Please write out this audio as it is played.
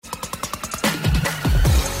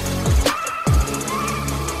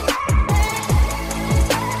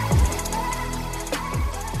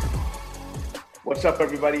What's up,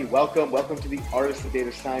 everybody? Welcome to the Artists of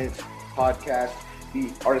Data Science podcast,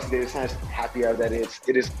 the Artists of Data Science happy hour that is.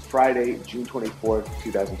 It is Friday, June 24th,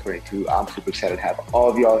 2022. I'm super excited to have all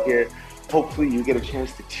of y'all here. Hopefully you get a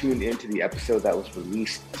chance to tune into the episode that was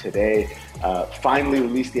released today. Finally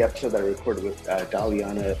released the episode that I recorded with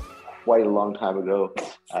Daliana quite a long time ago.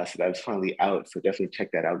 So that is finally out. So definitely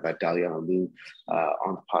check that out. Got Daliana Liu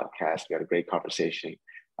on the podcast. We had a great conversation.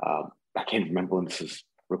 I can't remember when this was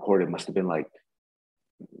recorded. It must have been like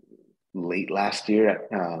late last year.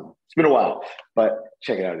 It's been a while, but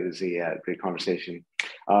check it out. It is a great conversation.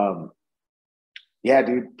 Yeah,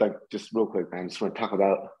 dude, like just real quick, man, I just want to talk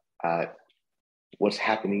about what's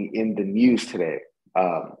happening in the news today.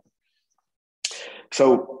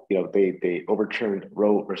 So, you know, they overturned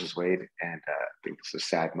Roe versus Wade, and I think it's a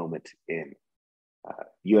sad moment in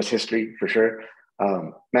U.S. history for sure.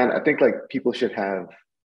 Man, I think like people should have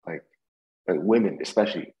like women,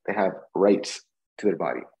 especially, they have rights to their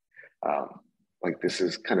body. Like this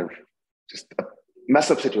is kind of just a messed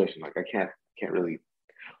up situation. Like I can't really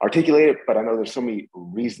articulate it, but I know there's so many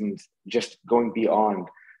reasons just going beyond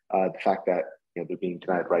the fact that, you know, they're being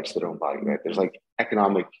denied rights to their own body, right? There's like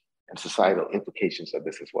economic and societal implications of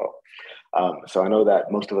this as well. So I know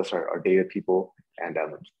that most of us are data people, and I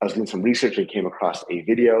was doing some research and came across a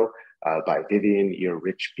video by Vivian, Your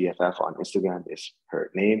Rich BFF on Instagram is her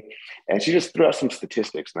name. And she just threw out some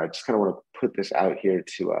statistics, and I just kind of want to put this out here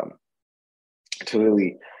to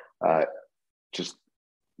really just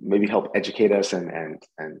maybe help educate us and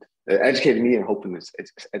educate me, and hoping it's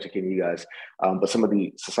educating you guys, but some of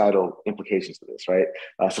the societal implications of this, right?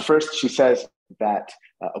 So first, she says that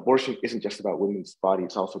abortion isn't just about women's body,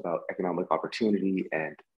 it's also about economic opportunity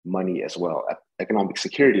and money as well, economic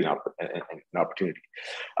security and opportunity.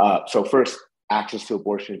 So first, access to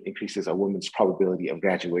abortion increases a woman's probability of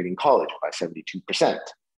graduating college by 72%,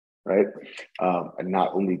 right? And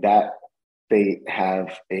not only that, they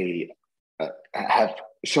have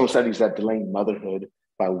shown studies that delaying motherhood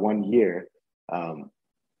by 1 year,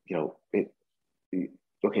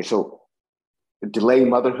 so delaying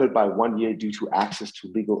motherhood by 1 year due to access to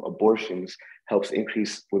legal abortions helps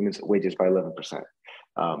increase women's wages by 11%.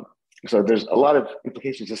 So there's a lot of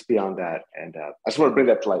implications just beyond that. And I just want to bring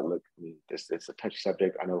that to light. Look, I mean, it's a touchy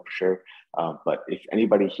subject, I know for sure. But if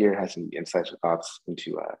anybody here has any insights or thoughts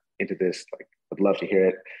into this, like, I'd love to hear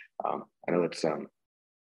it. I know it's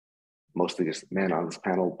mostly just men on this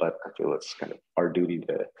panel, but I feel it's kind of our duty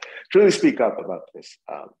to really speak up about this.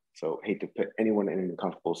 So hate to put anyone in an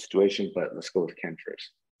uncomfortable situation, but let's go with Ken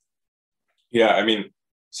first. Yeah, I mean,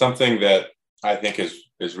 something that I think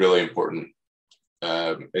is really important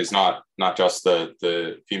is not just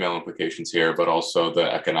the female implications here, but also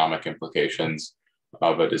the economic implications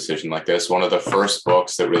of a decision like this. One of the first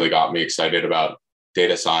books that really got me excited about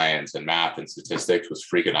data science and math and statistics was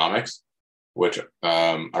Freakonomics, which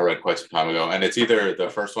I read quite some time ago. And it's either the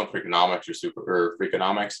first one, Freakonomics, or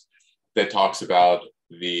Freakonomics, that talks about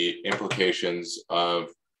the implications of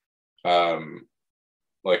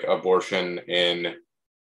like abortion in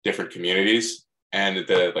different communities and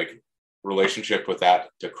the like relationship with that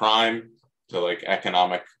to crime, to like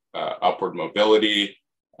economic upward mobility,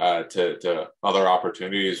 to other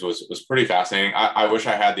opportunities was pretty fascinating. I wish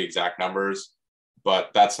I had the exact numbers,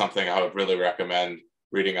 but that's something I would really recommend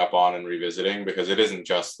reading up on and revisiting, because it isn't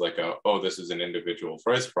just like this is an individual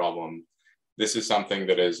phrase problem. This is something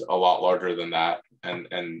that is a lot larger than that. And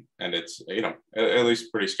it's, you know, at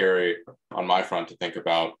least pretty scary on my front to think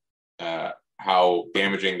about how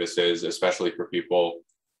damaging this is, especially for people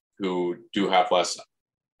who do have less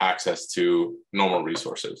access to normal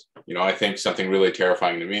resources. You know, I think something really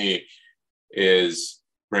terrifying to me is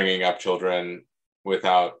bringing up children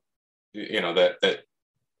without, you know,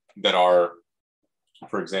 that are,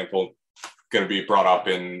 for example, going to be brought up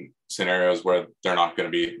in scenarios where they're not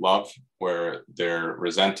going to be loved, where they're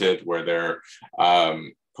resented, where they're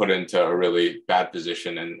put into a really bad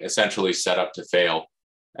position and essentially set up to fail.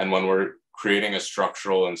 And when we're creating a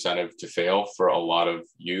structural incentive to fail for a lot of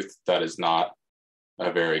youth, that is not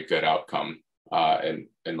a very good outcome,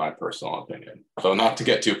 in my personal opinion. So not to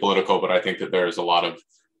get too political, but I think that there's a lot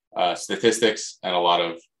of statistics and a lot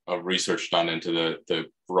of research done into the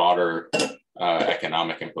broader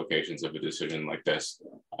economic implications of a decision like this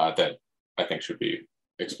that I think should be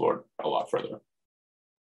explored a lot further.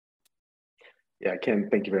 Yeah, Ken,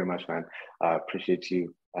 thank you very much, man. Appreciate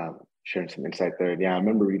you sharing some insight there. And yeah, I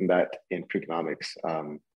remember reading that in Freakonomics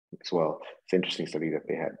as well. It's an interesting study that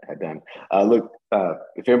they had done. Look,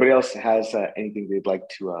 if anybody else has anything they'd like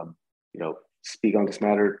to speak on this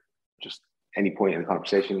matter, just any point in the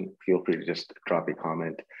conversation, feel free to just drop a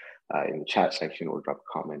comment in the chat section or drop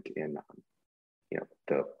a comment in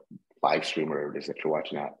the live stream or whatever it is that you're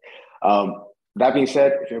watching at. That being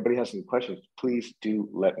said, if anybody has any questions, please do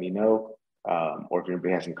let me know. Or if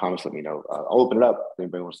anybody has any comments, let me know. I'll open it up if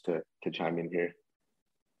anybody wants to chime in here.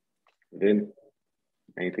 Vin,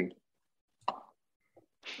 anything?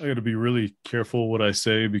 I got to be really careful what I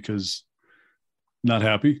say because not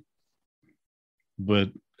happy. But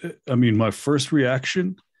I mean, my first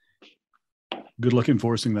reaction, good luck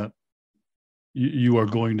enforcing that. You are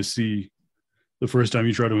going to see the first time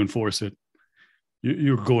you try to enforce it,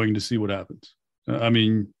 you're going to see what happens. I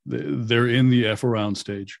mean, they're in the F around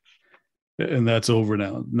stage, and that's over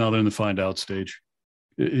now. Now they're in the find out stage.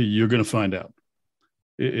 You're going to find out.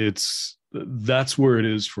 That's where it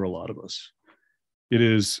is for a lot of us. It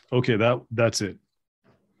is, okay, that's it.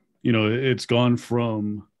 It's gone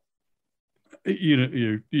from,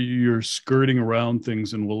 you're skirting around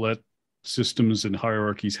things and we'll let systems and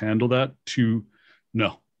hierarchies handle that, to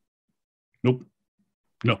no, nope,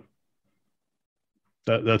 no.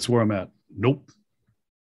 That's where I'm at. Nope.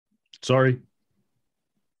 Sorry.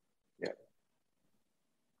 Yeah.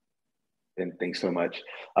 And thanks so much.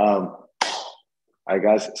 All right,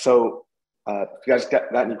 guys. So if you guys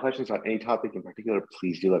got any questions on any topic in particular,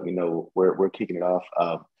 please do let me know. We're kicking it off.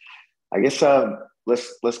 I guess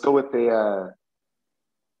let's go with I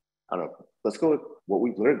don't know. Let's go with what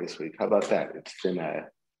we've learned this week. How about that? It's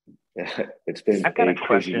been I've got a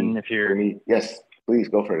question. If you're yes, please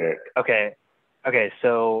go for it, Eric. Okay.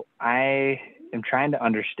 So I am trying to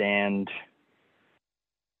understand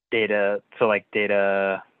data. So like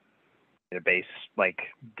database like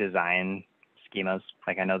design schemas.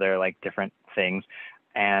 Like I know there are like different things,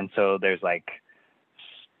 and so there's like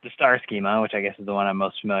the star schema, which I guess is the one I'm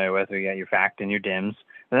most familiar with, where you got your fact and your dims.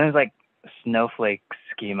 And then there's like snowflake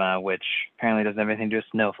schema, which apparently doesn't have anything to do with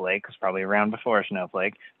Snowflake. It's probably around before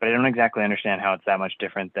Snowflake, but I don't exactly understand how it's that much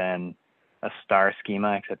different than a star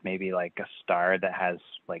schema, except maybe like a star that has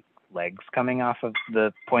like legs coming off of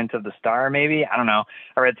the points of the star, maybe. I don't know.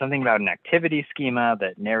 I read something about an activity schema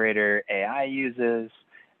that Narrator AI uses,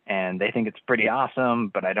 and they think it's pretty awesome,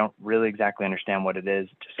 but I don't really exactly understand what it is.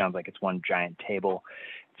 It just sounds like it's one giant table.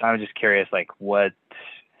 So I was just curious, like, what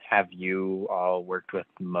have you all worked with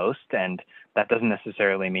most? And that doesn't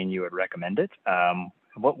necessarily mean you would recommend it.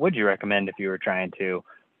 What would you recommend if you were trying to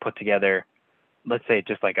put together, let's say,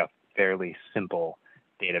 just like a fairly simple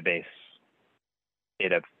database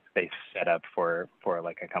setup for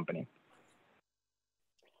like a company?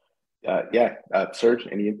 Serge,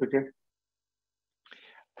 any input here?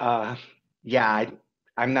 I'm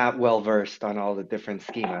not well versed on all the different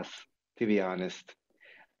schemas, to be honest.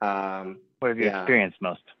 What have you experienced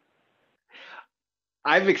most?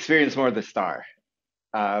 I've experienced more of the star,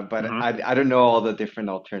 but I don't know all the different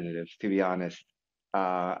alternatives, to be honest.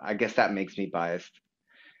 I guess that makes me biased.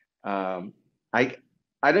 I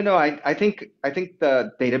don't know. I think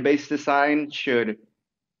the database design should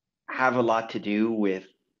have a lot to do with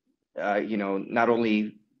not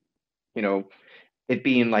only it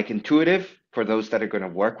being like intuitive for those that are going to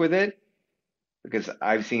work with it, because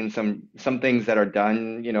I've seen some things that are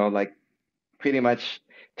done, like pretty much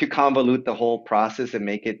to convolute the whole process and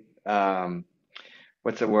make it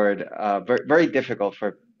what's the word, very, very difficult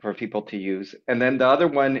for people to use. And then the other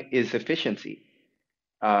one is efficiency,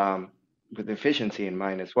 with efficiency in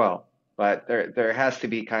mind as well. But there has to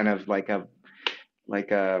be kind of like a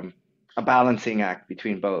balancing act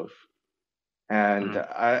between both. And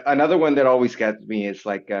another one that always gets me is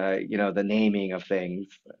like the naming of things,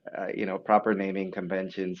 proper naming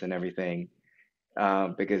conventions and everything,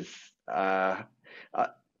 because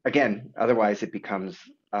again, otherwise it becomes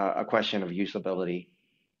a question of usability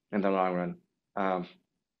in the long run.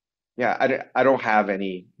 I don't have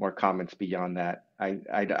any more comments beyond that.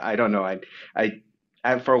 I don't know. I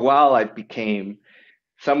for a while I became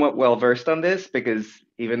somewhat well versed on this, because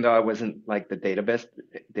even though I wasn't like the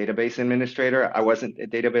database administrator, I wasn't a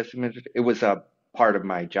database administrator. It was a part of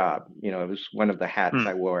my job. It was one of the hats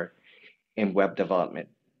I wore in web development.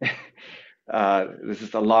 This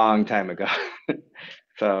is a long time ago.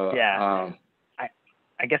 So yeah,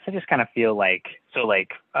 I guess I just kind of feel like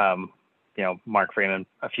Mark Freeman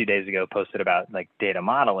a few days ago posted about like data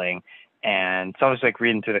modeling, and so I was like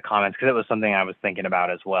reading through the comments because it was something I was thinking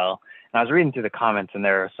about as well. And I was reading through the comments, and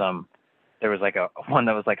there was like a one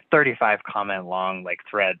that was like 35 comment long, like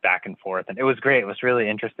thread back and forth. And it was great. It was really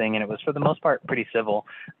interesting. And it was for the most part pretty civil.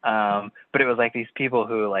 But it was like these people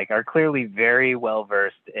who like are clearly very well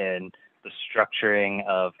versed in the structuring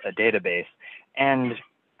of a database. And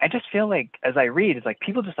I just feel like as I read, it's like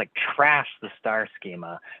people just like trash the star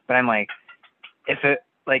schema. But I'm like,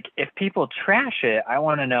 if people trash it, I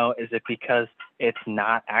want to know, is it because it's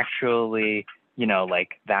not actually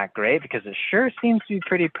like that great? Because it sure seems to be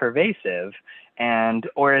pretty pervasive. And,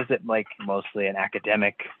 or is it like mostly an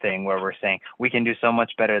academic thing where we're saying we can do so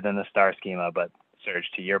much better than the star schema? But Serge,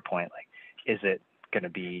 to your point, like, is it going to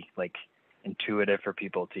be like intuitive for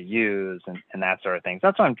people to use and that sort of thing? So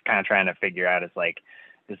that's what I'm kind of trying to figure out, is like,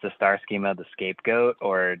 is the star schema the scapegoat,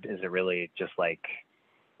 or is it really just like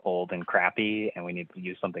old and crappy and we need to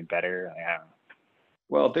use something better? I don't know.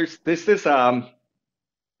 Well, there's this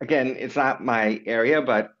again, it's not my area,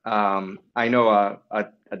 but I know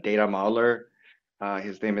a data modeler.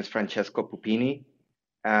 His name is Francesco Pupini,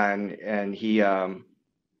 and he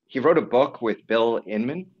wrote a book with Bill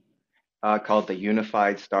Inman called The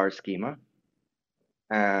Unified Star Schema,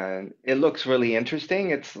 and it looks really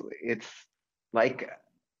interesting. It's like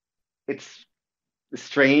it's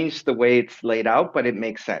strange the way it's laid out, but it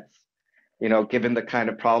makes sense. Given the kind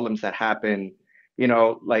of problems that happen,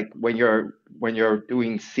 like when you're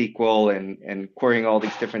doing SQL and querying all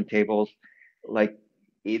these different tables, like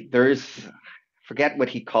there's, forget what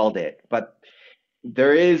he called it, but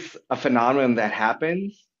there is a phenomenon that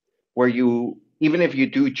happens where even if you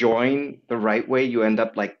do join the right way, you end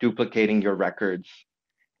up like duplicating your records.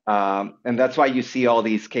 And that's why you see all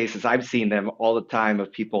these cases. I've seen them all the time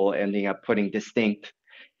of people ending up putting distinct,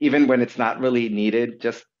 even when it's not really needed,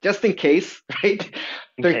 just in case, right?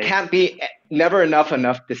 There can't be never enough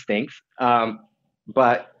distincts.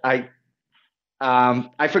 But I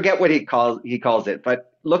forget what he calls it,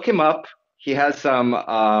 but look him up. He has some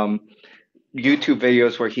YouTube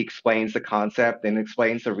videos where he explains the concept and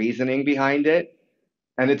explains the reasoning behind it,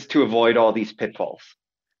 and it's to avoid all these pitfalls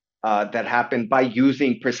that happen by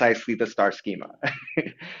using precisely the star schema.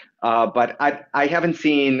 But I haven't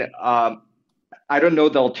seen. I don't know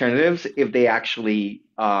the alternatives if they actually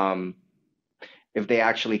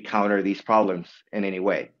counter these problems in any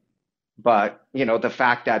way. But the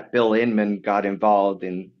fact that Bill Inman got involved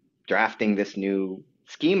in drafting this new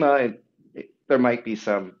schema, there might be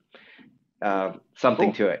something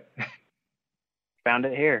Cool. to it. Found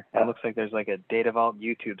it here. It looks like there's like a Data Vault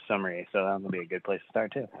YouTube summary, so that'll be a good place to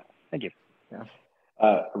start too. Thank you. Yeah.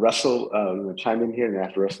 Russell, you want to chime in here, and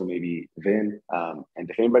after Russell, maybe Vin. And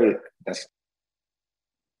if anybody that's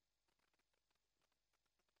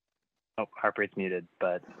Oh, Harpreet's muted,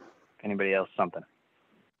 but anybody else, something?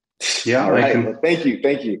 Yeah, all right. I can. Well, thank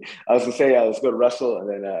you. I was gonna say let's go to Russell, and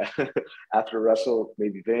then after Russell,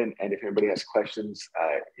 maybe Vin. And if anybody has questions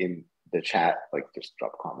in the chat, like just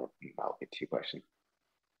drop a comment, and I'll get to your question.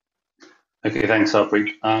 Okay, thanks,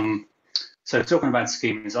 Harpreet. So talking about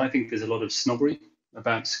schemas, I think there's a lot of snobbery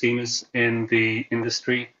about schemas in the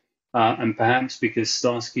industry, and perhaps because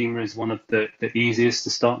star schema is one of the easiest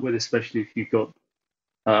to start with, especially if you've got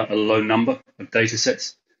a low number of data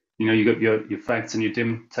sets. You've got your facts and your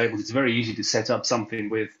dim tables. It's very easy to set up something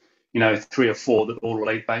with 3 or 4 that all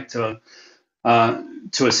relate back to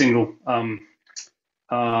a single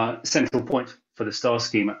central point for the star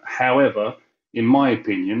schema. However, in my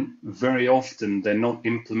opinion, very often they're not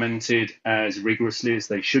implemented as rigorously as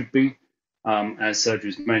they should be. As Serge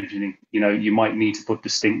was mentioning, you might need to put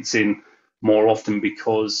distincts in more often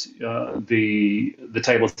because the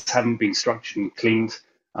tables haven't been structured and cleaned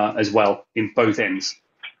as well in both ends.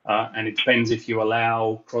 And it depends if you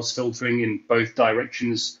allow cross-filtering in both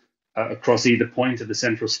directions across either point of the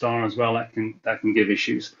central star as well. That can give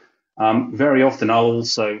issues. Very often, I'll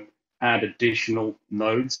also add additional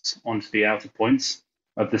nodes onto the outer points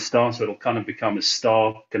of the star, so it'll kind of become a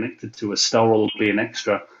star connected to a star, or it'll be an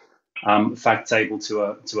extra fact table to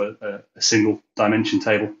a single dimension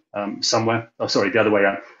table somewhere. Oh, sorry, the other way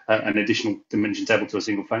around, an additional dimension table to a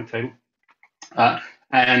single fact table.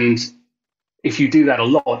 And if you do that a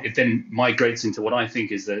lot, it then migrates into what I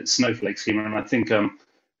think is the snowflake schema, and I think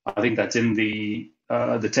that's in the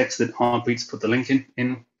text that Harpreet's put the link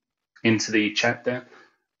into the chat there.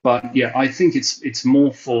 But yeah, I think it's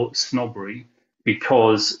more for snobbery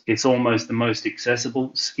because it's almost the most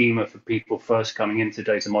accessible schema for people first coming into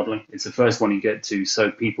data modeling. It's the first one you get to,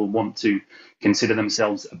 so people want to consider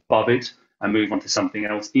themselves above it and move on to something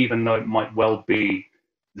else, even though it might well be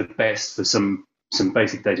the best for some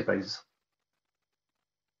basic databases.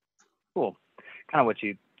 Cool. Kind of what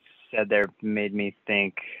you said there made me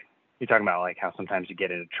think, you're talking about like how sometimes you get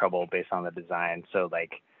into trouble based on the design. So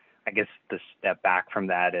like, I guess the step back from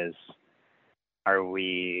that is, are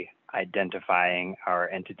we identifying our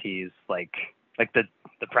entities, like the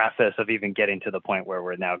process of even getting to the point where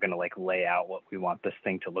we're now going to like lay out what we want this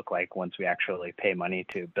thing to look like once we actually pay money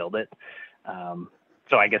to build it.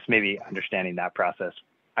 So I guess maybe understanding that process,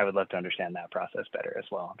 I would love to understand that process better as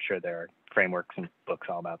well. I'm sure there are frameworks and books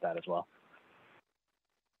all about that as well.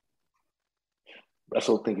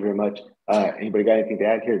 Russell, thank you very much. Anybody got anything to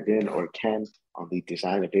add here, Vin or Ken, on the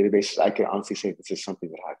design of databases? I can honestly say this is something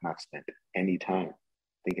that I've not spent any time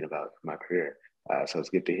thinking about in my career. So it's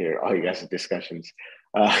good to hear all you guys' discussions.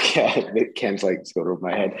 Yeah, Ken's like, it's going over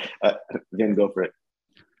my head. Vin, go for it.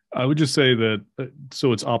 I would just say that,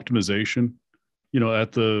 so it's optimization.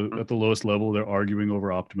 At the lowest level, they're arguing over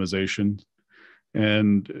optimization.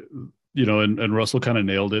 And, and Russell kind of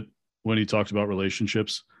nailed it when he talked about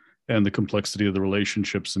relationships and the complexity of the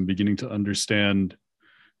relationships and beginning to understand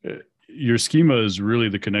your schema is really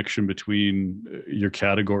the connection between your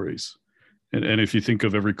categories. And if you think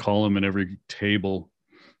of every column and every table,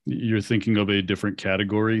 you're thinking of a different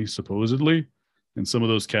category, supposedly. And some of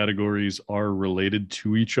those categories are related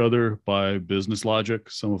to each other by business logic.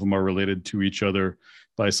 Some of them are related to each other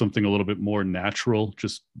by something a little bit more natural,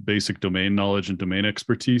 just basic domain knowledge and domain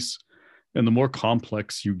expertise. And the more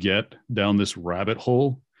complex you get down this rabbit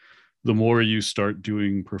hole, the more you start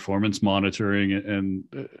doing performance monitoring and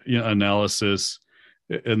analysis.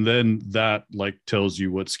 And then that tells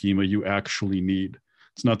you what schema you actually need.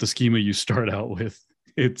 It's not the schema you start out with.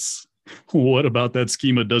 It's what about that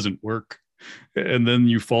schema doesn't work. And then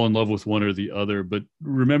you fall in love with one or the other. But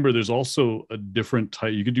remember, there's also a different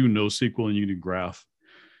type. You could do NoSQL and you can do graph.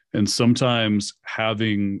 And sometimes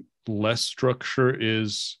having less structure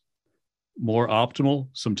is more optimal.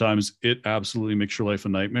 Sometimes it absolutely makes your life a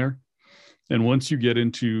nightmare. And once you get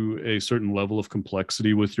into a certain level of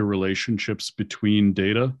complexity with your relationships between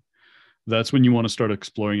data, that's when you want to start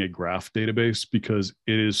exploring a graph database, because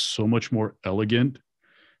it is so much more elegant,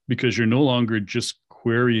 because you're no longer just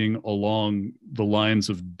querying along the lines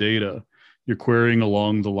of data. You're querying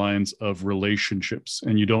along the lines of relationships,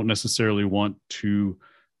 and you don't necessarily want to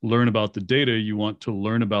learn about the data. You want to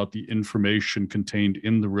learn about the information contained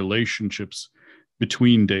in the relationships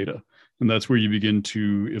between data. And that's where you begin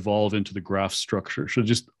to evolve into the graph structure. So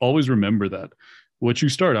just always remember that what you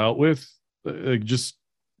start out with, just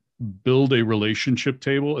build a relationship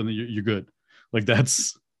table and then you're good.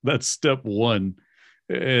 That's step one.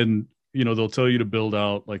 And they'll tell you to build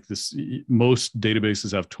out this. Most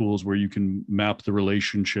databases have tools where you can map the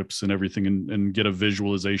relationships and everything and get a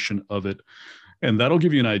visualization of it. And that'll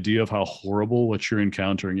give you an idea of how horrible what you're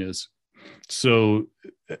encountering is. So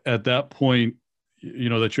at that point,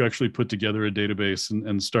 that you actually put together a database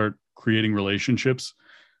and start creating relationships,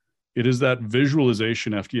 it is that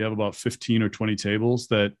visualization after you have about 15 or 20 tables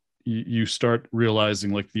that you start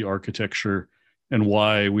realizing the architecture and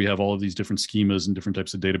why we have all of these different schemas and different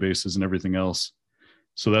types of databases and everything else.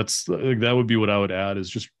 So that would be what I would add, is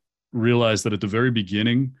just realize that at the very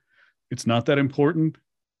beginning, it's not that important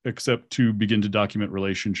except to begin to document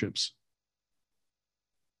relationships.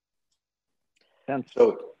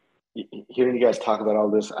 So hearing you guys talk about all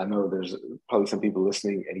this, I know there's probably some people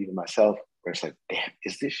listening, and even myself, where it's damn,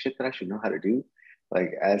 is this shit that I should know how to do?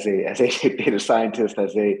 As a data scientist,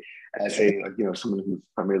 as a someone who's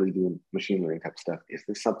primarily doing machine learning type stuff, is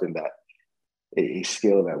this something that a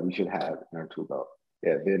skill that we should have in our tool belt?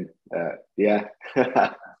 Yeah, Vin. Yeah.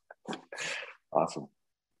 Awesome.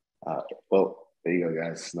 Well, there you go,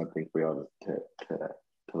 guys. Nothing for y'all to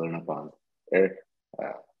learn up on. Eric,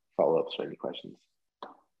 follow-ups or any questions?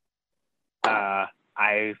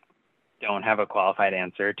 I don't have a qualified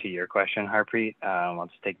answer to your question, Harpreet. I'll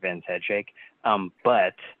just take Vin's head shake.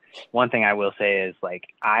 But one thing I will say is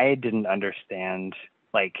I didn't understand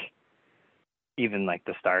even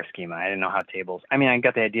the star schema. I didn't know how tables, I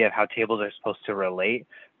got the idea of how tables are supposed to relate,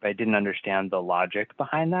 but I didn't understand the logic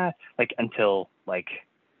behind that until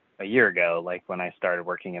a year ago, when I started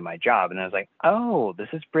working in my job, and I was oh, this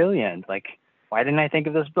is brilliant. Why didn't I think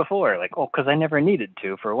of this before? Because I never needed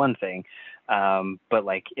to, for one thing. But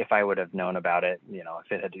if I would have known about it,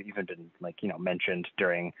 if it had even been mentioned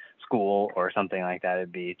during school or something like that,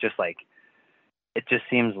 it'd be just it just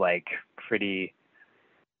seems pretty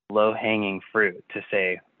low hanging fruit to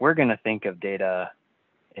say, we're going to think of data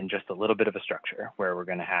in just a little bit of a structure where we're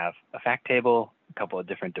going to have a fact table, a couple of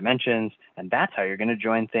different dimensions, and that's how you're going to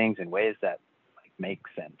join things in ways that make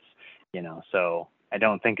sense, so I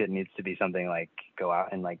don't think it needs to be something go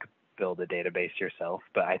out and build a database yourself.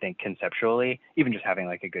 But I think conceptually, even just having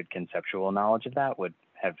a good conceptual knowledge of that would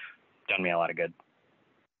have done me a lot of good.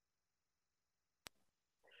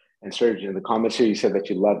 And Serge, in the comments here, you said that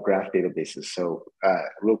you love graph databases. So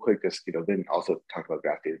real quick, just, Vin also talked about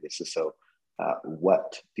graph databases. So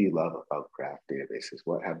what do you love about graph databases?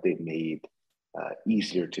 What have they made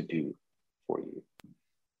easier to do for you?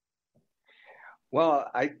 Well,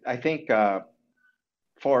 I think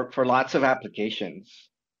for lots of applications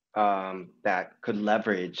that could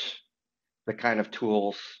leverage the kind of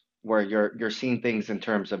tools where you're seeing things in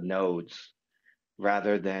terms of nodes,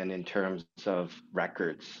 rather than in terms of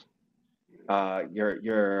records.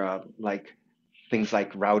 Like things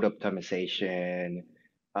like route optimization.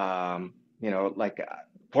 Like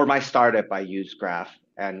for my startup, I use Graph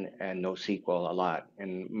and NoSQL a lot,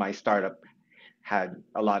 and my startup had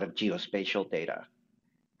a lot of geospatial data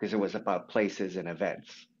because it was about places and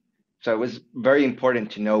events. So it was very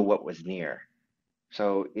important to know what was near.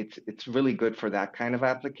 So it's really good for that kind of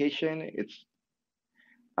application.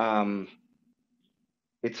 Um,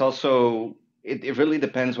 it's also it really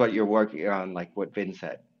depends what you're working on, like what Vin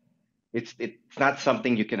said. It's not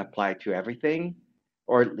something you can apply to everything,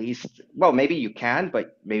 or at least, well, maybe you can,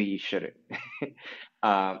 but maybe you shouldn't.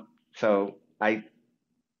 So I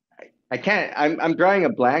can't. I'm drawing a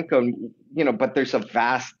blank on, but there's a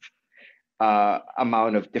vast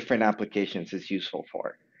amount of different applications it's useful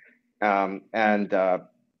for. And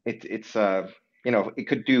it's it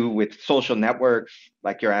could do with social networks,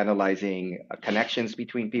 like you're analyzing connections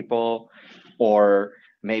between people, or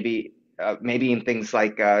maybe in things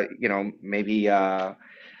like maybe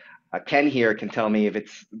Ken here can tell me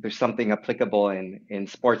if there's something applicable in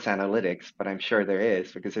sports analytics, but I'm sure there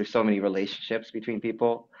is because there's so many relationships between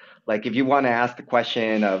people. Like if you want to ask the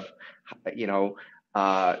question of, you know,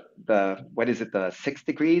 the what is it, the 6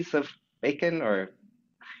 degrees of bacon, or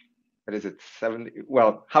what is it, 70?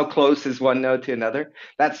 Well, how close is one node to another?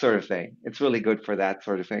 That sort of thing. It's really good for that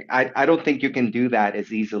sort of thing. I don't think you can do that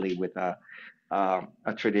as easily with a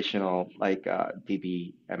traditional like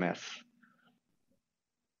DBMS.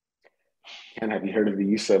 Ken, have you heard of the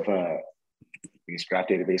use of these graph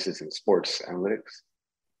databases in sports analytics?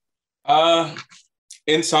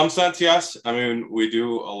 In some sense, yes. I mean, we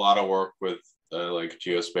do a lot of work with like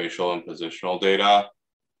geospatial and positional data.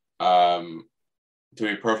 To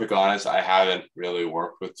be perfectly honest, I haven't really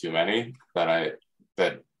worked with too many that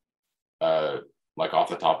like off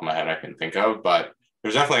the top of my head I can think of, but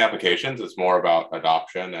there's definitely applications. It's more about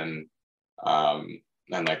adoption and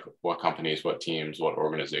like what companies, what teams, what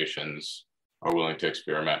organizations are willing to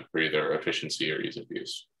experiment for either efficiency or ease of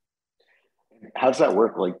use. How does that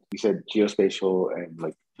work? Like you said, geospatial and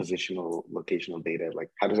like positional, locational data.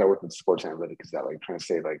 Like how does that work with sports analytics? Is that like trying to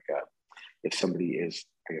say like if somebody is,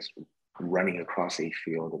 I guess, running across a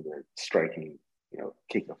field and they're striking,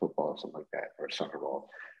 kicking a football or something like that, or a soccer ball,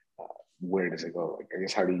 where does it go? Like, I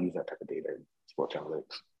guess, how do you use that type of data in sports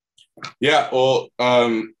analytics? Yeah, well,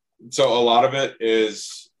 so a lot of it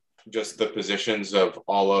is just the positions of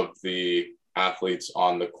all of the athletes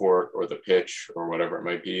on the court or the pitch or whatever it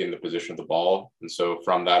might be in the position of the ball. And so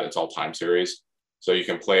from that, it's all time series. So you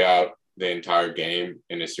can play out the entire game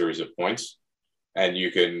in a series of points, and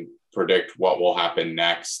you can predict what will happen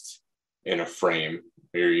next in a frame.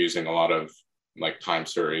 You're using a lot of like time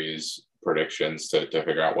series predictions to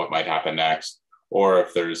figure out what might happen next, or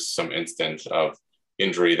if there's some instance of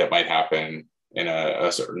injury that might happen in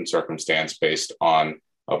a certain circumstance based on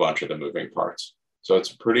a bunch of the moving parts. So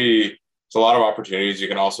it's a lot of opportunities. You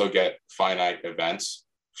can also get finite events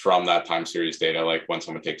from that time series data, like when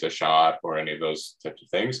someone takes a shot or any of those types of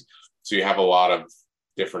things. So you have a lot of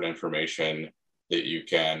different information that you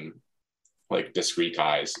can like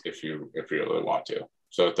discretize if you really want to.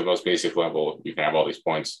 So at the most basic level, you can have all these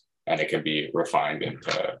points and it can be refined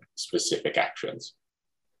into specific actions.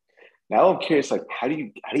 Now I'm curious, like how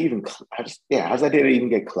does that data even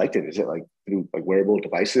get collected? Is it like through like wearable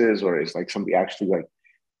devices, or is like somebody actually like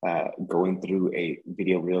going through a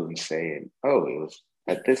video reel and saying, "Oh, it was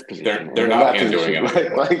at this position"? They're not doing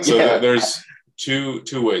it. So there's two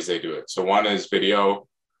ways they do it. So one is video.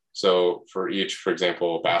 So for each, for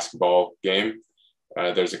example, basketball game,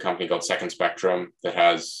 there's a company called Second Spectrum that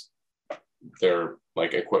has their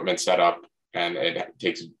like equipment set up, and it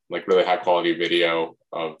takes like really high quality video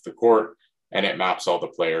of the court, and it maps all the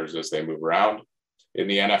players as they move around. In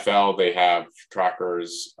the NFL, they have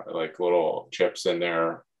trackers, like little chips in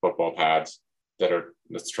their football pads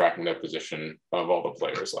that's tracking the position of all the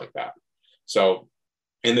players like that. So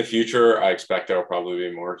in the future, I expect there will probably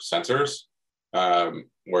be more sensors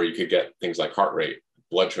where you could get things like heart rate,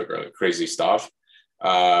 blood sugar, like crazy stuff.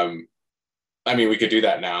 I mean, we could do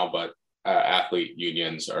that now, but athlete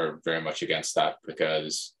unions are very much against that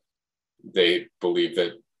because they believe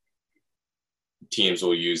that teams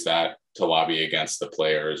will use that to lobby against the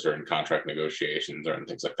players or in contract negotiations or in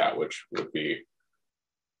things like that, which would be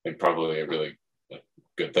probably a really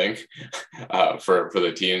good thing for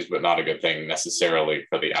the teams, but not a good thing necessarily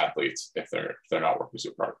for the athletes if they're not working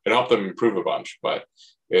super hard. It'd help them improve a bunch, but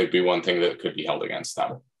it would be one thing that could be held against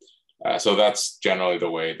them. So that's generally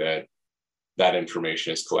the way that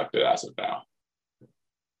information is collected as of now.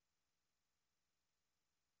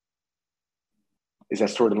 Is that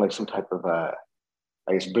stored in like some type of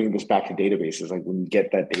I guess bringing this back to databases, like when you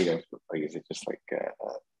get that data, like is it just like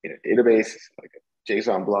in a database, like a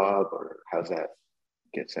JSON blob, or how's that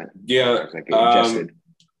get sent? Yeah, Or does that get ingested?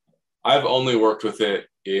 I've only worked with it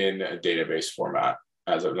in a database format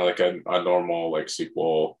as like a normal like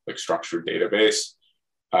SQL like structured database.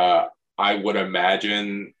 I would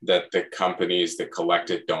imagine that the companies that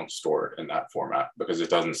collect it don't store it in that format because it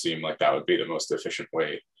doesn't seem like that would be the most efficient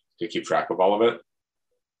way to keep track of all of it.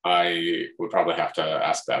 I would probably have to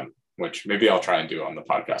ask them, which maybe I'll try and do on the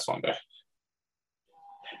podcast one day.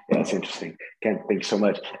 Yeah, that's interesting. Ken, thank you so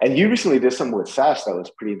much. And you recently did something with SAS that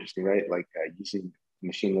was pretty interesting, right? Like using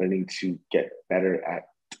machine learning to get better at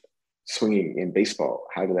swinging in baseball.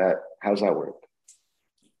 How's that work?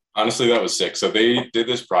 Honestly, that was sick. So they did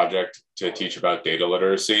this project to teach about data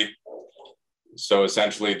literacy. So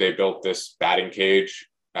essentially they built this batting cage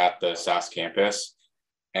at the SAS campus,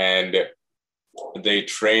 and they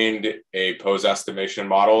trained a pose estimation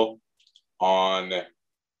model on,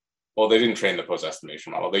 well, they didn't train the pose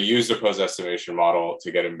estimation model. They used a pose estimation model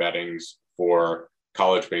to get embeddings for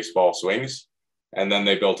college baseball swings. And then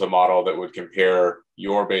they built a model that would compare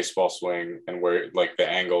your baseball swing and where like the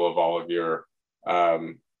angle of all of your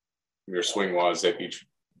swing was at each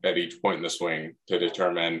point in the swing to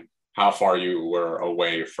determine how far you were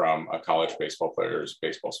away from a college baseball player's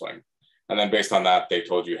baseball swing. And then based on that, they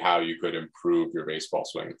told you how you could improve your baseball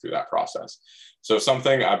swing through that process. So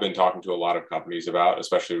something I've been talking to a lot of companies about,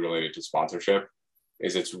 especially related to sponsorship,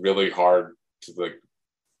 is it's really hard to like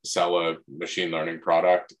sell a machine learning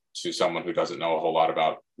product to someone who doesn't know a whole lot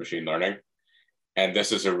about machine learning. And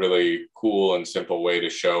this is a really cool and simple way to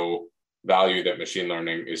show value that machine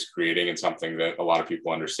learning is creating in something that a lot of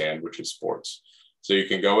people understand, which is sports. So you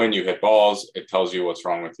can go in, you hit balls, it tells you what's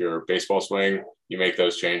wrong with your baseball swing, you make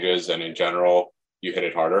those changes, and in general, you hit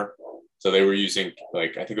it harder. So they were using,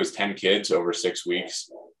 like, I think it was 10 kids over 6 weeks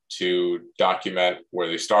to document where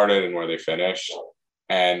they started and where they finished.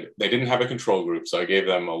 And they didn't have a control group, so I gave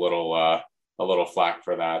them a little flack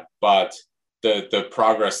for that. But the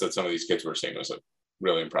progress that some of these kids were seeing was like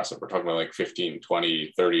really impressive. We're talking about like 15,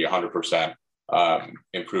 20, 30, 100%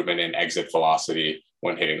 improvement in exit velocity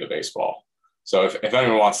when hitting the baseball. So if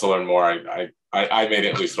anyone wants to learn more, I made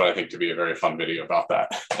at least what I think to be a very fun video about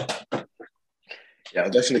that. Yeah,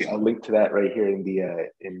 I'll link to that right here in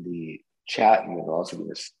the chat, and it'll also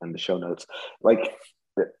be in the show notes. Like,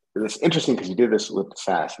 it's interesting because you did this with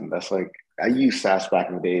SAS, and that's like, I used SAS back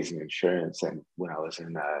in the days in insurance and when I was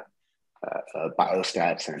in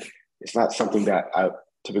biostats, and it's not something that I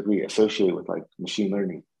typically associate with like machine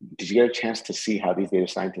learning. Did you get a chance to see how these data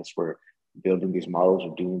scientists were building these models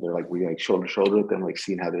or doing their, like, were you like shoulder to shoulder with them, like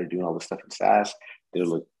seeing how they're doing all this stuff in SAS? Did it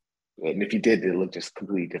look, and if you did it look just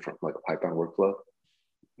completely different from like a Python workflow?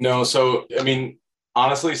 No, so I mean,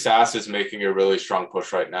 honestly, SAS is making a really strong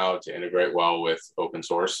push right now to integrate well with open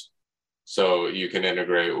source. So you can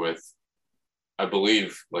integrate with, I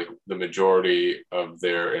believe, like the majority of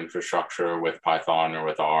their infrastructure with Python or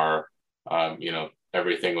with R.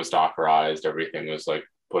 Everything was Dockerized, everything was like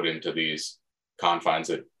put into these confines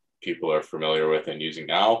that people are familiar with and using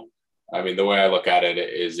now. I mean, the way I look at it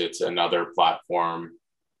is it's another platform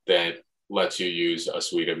that lets you use a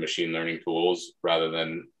suite of machine learning tools rather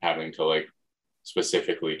than having to like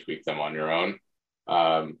specifically tweak them on your own.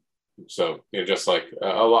 Just like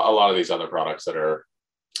a lot of these other products that are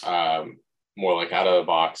more like out of the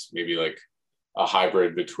box, maybe like a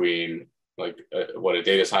hybrid between like what a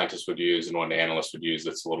data scientist would use and what an analyst would use.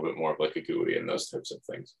 That's a little bit more of like a GUI and those types of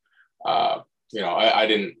things. I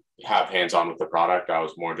didn't have hands-on with the product. I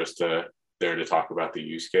was more just there to talk about the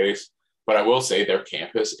use case. But I will say their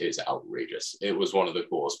campus is outrageous. It was one of the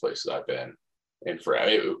coolest places I've been in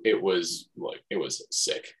forever. It was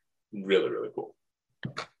sick. Really, really cool.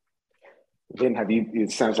 Vin,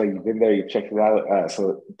 it sounds like you've been there, you've checked it out.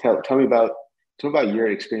 So tell me about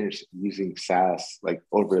your experience using SAS, like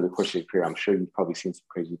over the course of your career. I'm sure you've probably seen some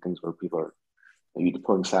crazy things where people are maybe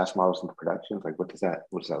deploying SAS models into production. Like, what does that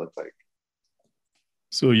look like?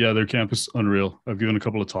 So yeah, their campus, unreal. I've given a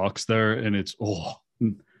couple of talks there, and it's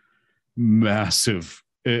massive,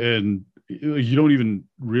 and you don't even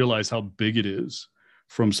realize how big it is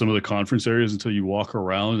from some of the conference areas until you walk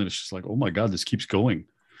around, and it's just like, oh my god, this keeps going.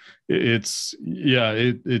 It's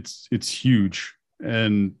huge.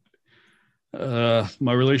 And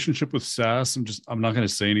my relationship with SAS, I'm not going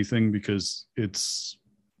to say anything because it's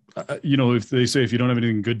if they say if you don't have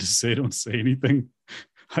anything good to say, don't say anything.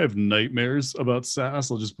 I have nightmares about SAS.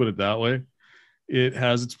 I'll just put it that way. It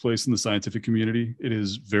has its place in the scientific community. It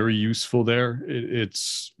is very useful there.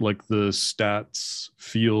 It's like the stats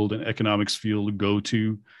field and economics field go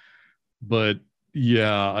to. But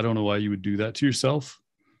yeah, I don't know why you would do that to yourself.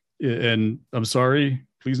 And I'm sorry,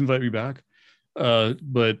 please invite me back.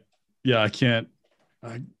 But yeah, I can't.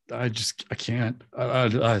 I just I can't. Uh,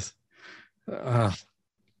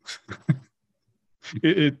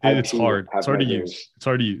 it's too hard. It's have hard to use. nightmares. It's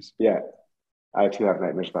hard to use. Yeah, I too have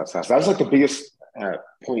nightmares about SAS. That was like the biggest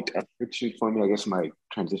point of friction for me, I guess, my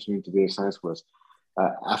transition into data science was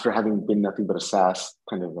after having been nothing but a SAS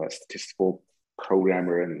kind of a statistical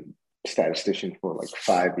programmer and statistician for like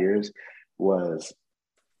 5 years, was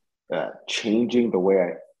changing the way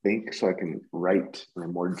I think so I can write in a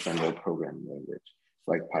more general programming language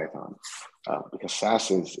like Python, because SAS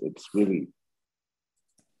is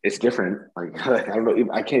it's different. Like I don't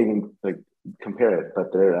know, I can't even like compare it.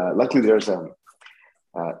 But there, luckily, there's a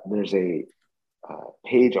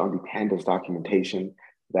page on the pandas documentation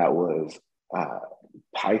that was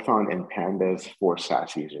Python and pandas for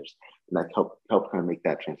SAS users, and that helped kind of make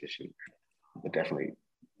that transition. But definitely,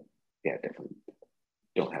 yeah, definitely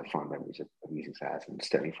don't have fond memories of using SAS and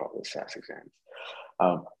studying for all those SAS exams.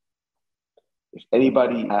 If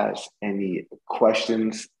anybody has any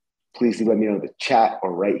questions, please do let me know in the chat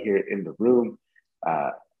or right here in the room.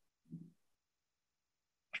 If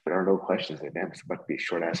there are no questions, then damn, it's about to be a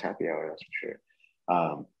short ass happy hour, that's for sure.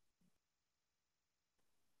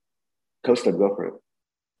 Costa, go for it.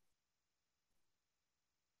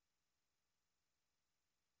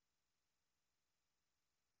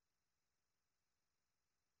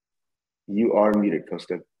 You are muted,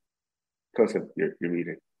 Costa. Costa, you're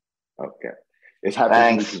muted. Okay. It's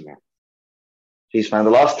happening. Thanks. Jeez, man,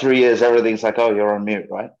 the last 3 years, everything's like, oh, you're on mute,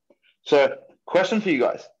 right? So, question for you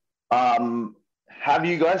guys. Have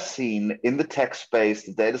you guys seen in the tech space,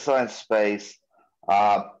 the data science space,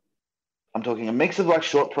 I'm talking a mix of like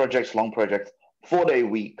short projects, long projects, 4-day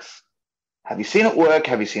weeks. Have you seen it work?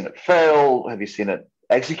 Have you seen it fail? Have you seen it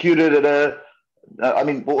executed at a, I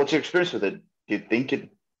mean, what's your experience with it? Do you think it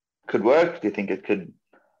could work? Do you think it could,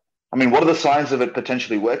 I mean, what are the signs of it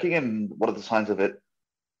potentially working and what are the signs of it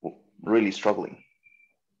really struggling?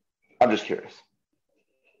 I'm just curious.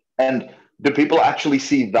 And do people actually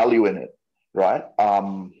see value in it, right?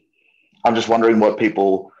 I'm just wondering what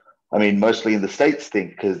people, I mean, mostly in the States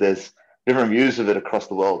think, because there's different views of it across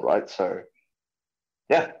the world, right? So,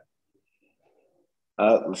 yeah.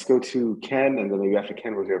 Let's go to Ken, and then maybe after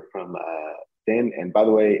Ken, we'll hear from Ben. And by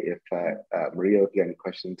the way, if Maria, if you have any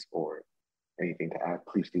questions or anything to add,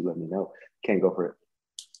 please do let me know. Ken, go for it.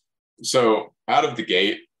 So out of the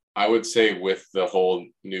gate, I would say with the whole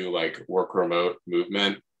new like work remote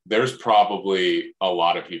movement, there's probably a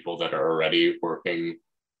lot of people that are already working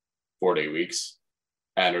 4-day weeks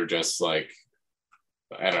and are just like,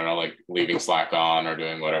 I don't know, like leaving Slack on or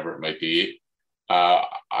doing whatever it might be.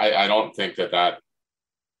 I don't think that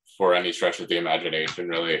for any stretch of the imagination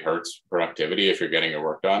really hurts productivity if you're getting your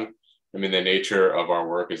work done. I mean, the nature of our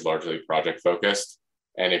work is largely project focused.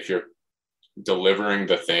 And if you're delivering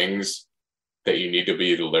the things that you need to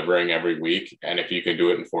be delivering every week, and if you can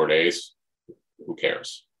do it in 4 days, who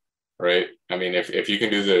cares, right? I mean, if you can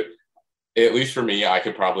do at least for me, I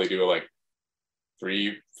could probably do like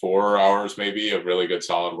 3-4 hours maybe of really good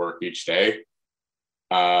solid work each day.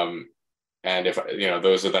 And if, you know,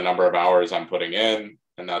 those are the number of hours I'm putting in,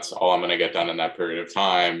 and that's all I'm going to get done in that period of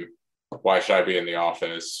time, why should I be in the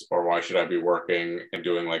office, or why should I be working and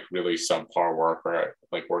doing like really subpar work or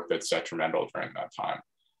like work that's detrimental during that time?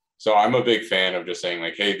 So I'm a big fan of just saying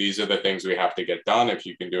like, hey, these are the things we have to get done. If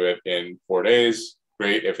you can do it in 4 days,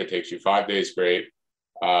 great. If it takes you 5 days, great.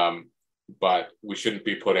 But we shouldn't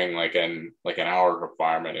be putting like an hour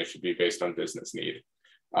requirement. It should be based on business need.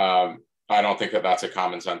 I don't think that that's a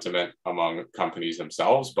common sentiment among companies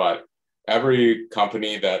themselves, but every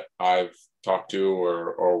company that I've talked to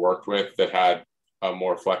or worked with that had a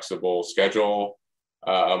more flexible schedule,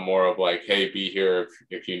 more of like, hey, be here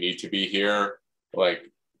if you need to be here, like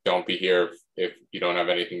don't be here if you don't have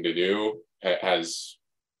anything to do, has,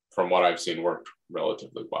 from what I've seen, worked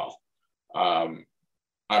relatively well.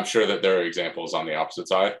 I'm sure that there are examples on the opposite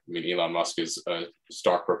side. I mean, Elon Musk is a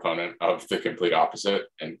stark proponent of the complete opposite,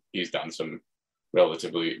 and he's done some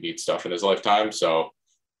relatively neat stuff in his lifetime. So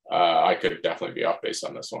I could definitely be off base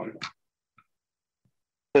on this one.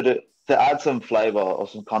 To add some flavor or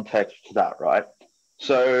some context to that, right?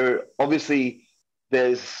 So obviously,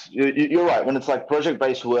 you're right. When it's like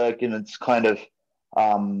project-based work and it's kind of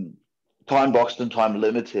time boxed and time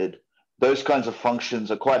limited, those kinds of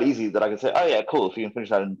functions are quite easy that I can say, oh yeah, cool. If you can finish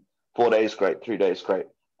that in 4 days, great. 3 days, great.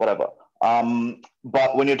 Whatever.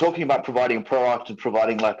 But when you're talking about providing a product and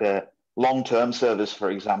providing like a long-term service,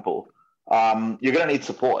 for example, you're going to need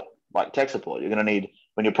support, like tech support. You're going to need,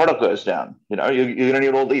 when your product goes down, you know, you're going to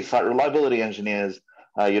need all these site reliability engineers,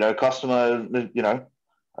 you know, customer, you know,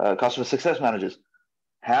 customer success managers.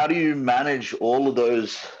 How do you manage all of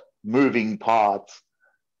those moving parts?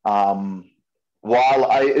 While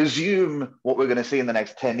I assume what we're going to see in the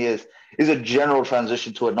next 10 years is a general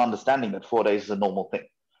transition to an understanding that 4 days is a normal thing,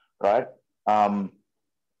 right?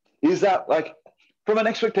 Is that like from an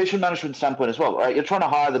expectation management standpoint as well, right? You're trying to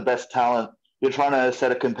hire the best talent. You're trying to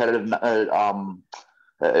set a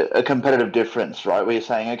competitive difference, right? Where you're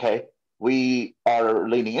saying, okay, we are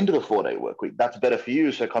leaning into the 4 day work week. That's better for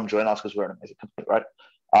you. So come join us because we're an amazing company, right?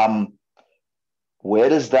 Where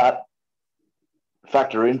does that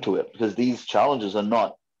factor into it? Because these challenges are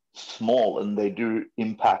not small and they do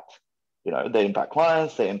impact, they impact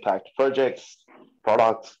clients, they impact projects,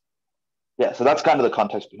 products. Yeah. So that's kind of the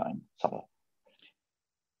context behind some of it.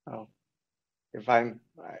 Oh, if I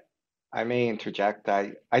may interject.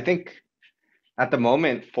 I think at the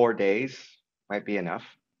moment 4 days might be enough,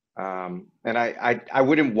 and I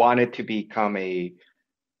wouldn't want it to become a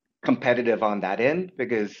competitive on that end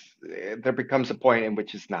because there becomes a point in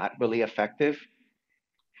which it's not really effective.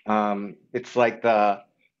 It's like the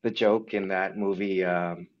joke in that movie.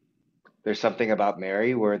 There's something about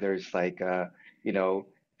Mary where there's like you know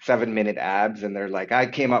 7 minute abs, and they're like, I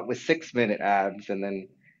came up with 6 minute abs, and then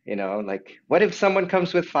like, what if someone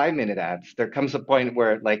comes with 5 minute abs? There comes a point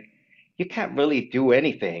where like you can't really do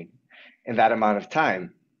anything in that amount of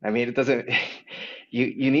time. I mean, it doesn't.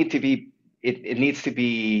 You need to be. It needs to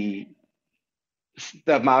be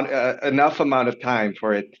the enough amount of time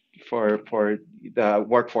for it for the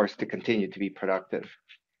workforce to continue to be productive.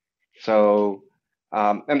 So,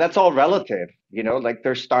 and that's all relative, like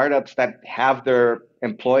there's startups that have their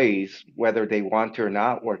employees, whether they want to or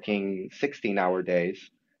not, working 16-hour days.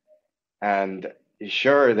 And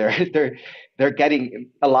sure, they're getting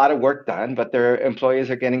a lot of work done, but their employees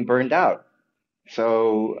are getting burned out.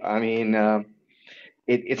 So, I mean,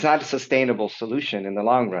 it's not a sustainable solution in the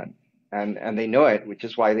long run. And they know it, which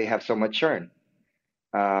is why they have so much churn.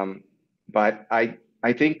 But I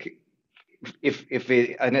think if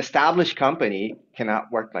an established company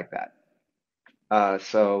cannot work like that,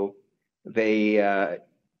 so they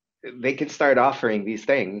can start offering these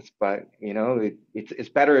things, but it's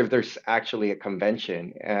better if there's actually a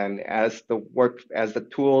convention. And as the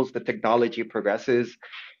tools, the technology progresses,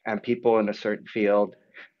 and people in a certain field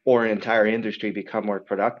or an entire industry become more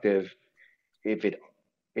productive, if it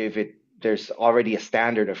there's already a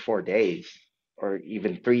standard of 4 days or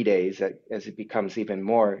even 3 days, as it becomes even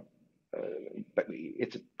more, but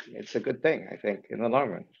it's a good thing, I think, in the long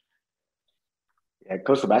run. Yeah,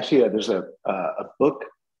 Kostab, actually, there's a book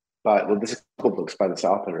there's a couple books by this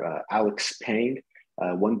author, Alex Payne.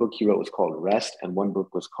 One book he wrote was called Rest, and one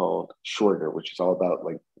book was called Shorter, which is all about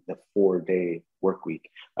like the 4 day work week.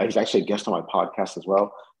 He's actually a guest on my podcast as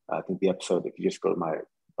well. I think the episode, if you just go to my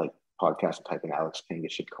podcast and type in Alex Payne,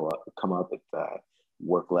 it should come up with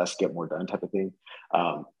work less, get more done type of thing.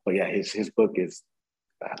 But yeah, his book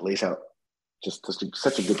lays out just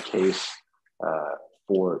such a good case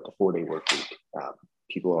for the 4 day work week.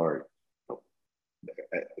 People are.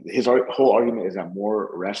 His whole argument is that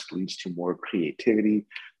more rest leads to more creativity,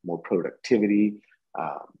 more productivity.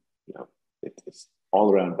 It's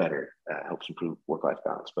all around better. Helps improve work-life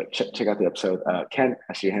balance. But check out the episode. Ken,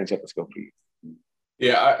 I see your hands up. Let's go for you.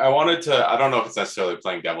 Yeah, I wanted to. I don't know if it's necessarily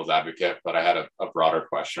playing devil's advocate, but I had a broader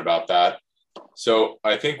question about that. So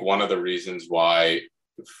I think one of the reasons why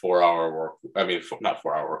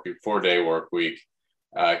 4-day work week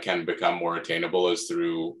can become more attainable is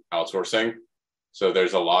through outsourcing. So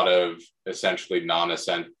there's a lot of essentially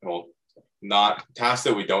non-essential, not tasks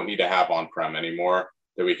that we don't need to have on-prem anymore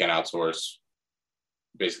that we can outsource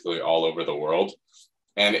basically all over the world.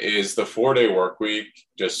 And is the 4-day work week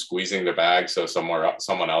just squeezing the bag so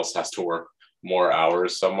someone else has to work more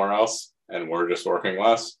hours somewhere else and we're just working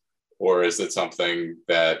less? Or is it something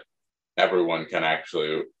that everyone can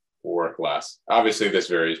actually work less? Obviously, this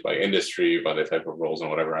varies by industry, by the type of roles and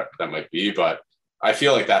whatever that might be, but I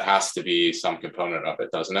feel like that has to be some component of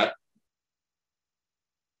it, doesn't it?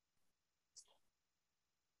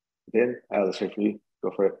 Dan, let's hear from you.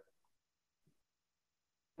 Go for it.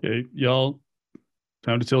 Okay, y'all,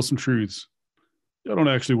 time to tell some truths. Y'all don't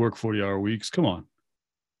actually work 40-hour weeks. Come on.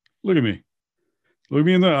 Look at me. Look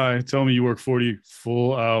me in the eye. Tell me you work 40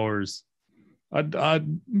 full hours.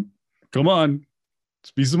 Come on.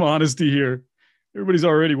 Let's be some honesty here. Everybody's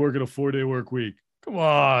already working a 4-day work week. Come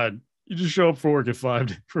on. You just show up for work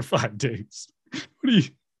for 5 days.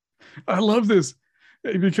 I love this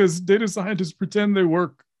because data scientists pretend they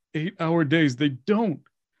work 8-hour days. They don't.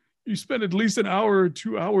 You spend at least an hour or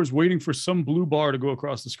 2 hours waiting for some blue bar to go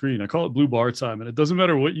across the screen. I call it blue bar time. And it doesn't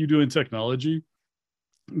matter what you do in technology,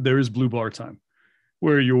 there is blue bar time.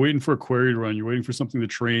 where you're waiting for a query to run, you're waiting for something to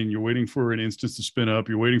train, you're waiting for an instance to spin up,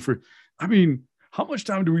 you're waiting for, I mean, how much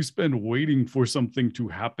time do we spend waiting for something to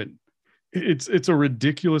happen? It's a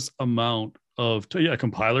ridiculous amount of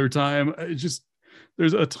compiler time. It's just,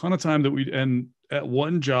 there's a ton of time that and at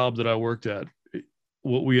one job that I worked at,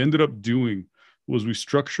 what we ended up doing was we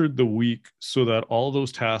structured the week so that all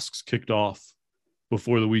those tasks kicked off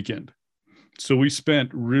before the weekend. So we spent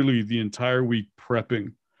really the entire week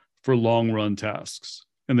prepping for long run tasks.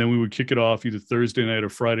 And then we would kick it off either Thursday night or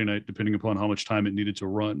Friday night, depending upon how much time it needed to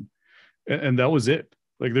run. And that was it.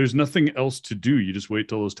 Like there's nothing else to do. You just wait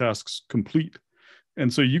till those tasks complete.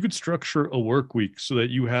 And so you could structure a work week so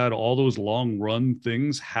that you had all those long run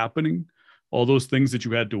things happening, all those things that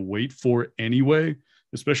you had to wait for anyway,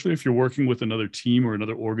 especially if you're working with another team or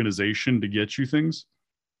another organization to get you things,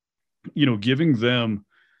 giving them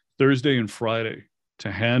Thursday and Friday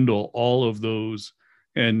to handle all of those.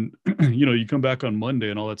 And, you come back on Monday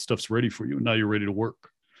and all that stuff's ready for you. And now you're ready to work.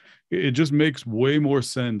 It just makes way more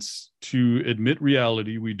sense to admit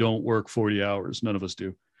reality. We don't work 40 hours. None of us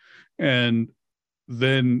do. And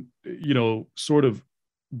then, sort of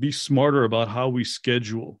be smarter about how we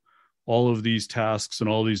schedule all of these tasks and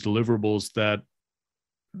all these deliverables that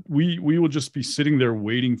we will just be sitting there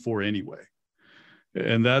waiting for anyway.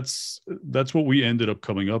 And that's what we ended up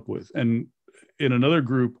coming up with. And in another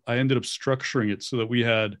group, I ended up structuring it so that we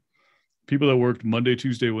had people that worked Monday,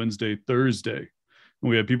 Tuesday, Wednesday, Thursday. And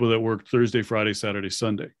we had people that worked Thursday, Friday, Saturday,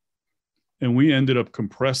 Sunday. And we ended up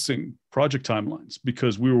compressing project timelines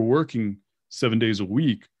because we were working 7 days a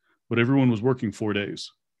week, but everyone was working 4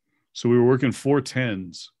 days. So we were working 4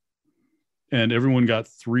 tens and everyone got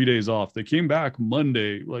 3 days off. They came back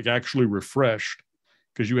Monday, like actually refreshed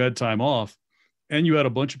because you had time off and you had a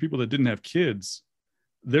bunch of people that didn't have kids.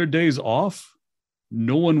 Their days off,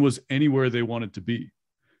 no one was anywhere they wanted to be.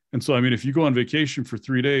 And so, I mean, if you go on vacation for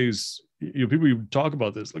 3 days, people talk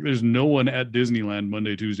about this, like there's no one at Disneyland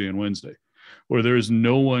Monday, Tuesday, and Wednesday, or there's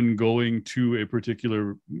no one going to a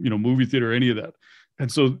particular, movie theater, or any of that. And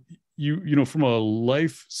so from a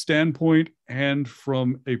life standpoint and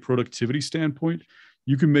from a productivity standpoint,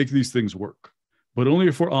 you can make these things work, but only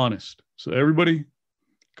if we're honest. So everybody,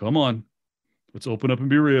 come on, let's open up and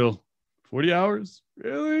be real. 40 hours?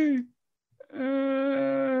 Really?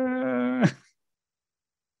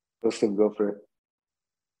 Let's still go for it.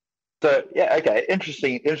 So yeah, okay,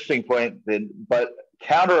 interesting point then. But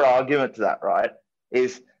counter argument to that, right,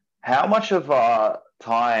 is how much of our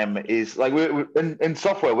time is like in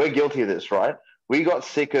software, we're guilty of this, right? We got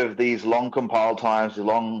sick of these long compile times,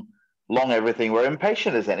 long everything. We're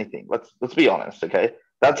impatient as anything. Let's be honest, okay?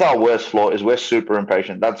 That's our worst flaw, is we're super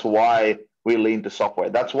impatient. That's why we lean to software.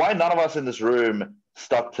 That's why none of us in this room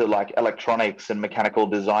stuck to like electronics and mechanical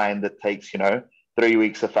design that takes 3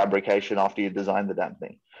 weeks of fabrication after you design the damn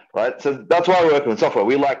thing, right? So that's why we're working with software.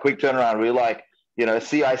 We like quick turnaround. We like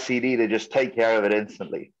CI/CD to just take care of it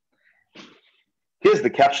instantly. Here's the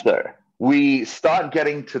catch though. We start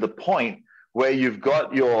getting to the point where you've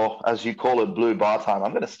got your, as you call it, blue bar time.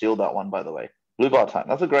 I'm going to steal that one, by the way. Blue bar time.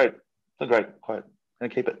 That's a great quote. I'm going to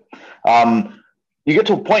keep it. You get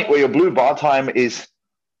to a point where your blue bar time is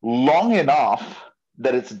long enough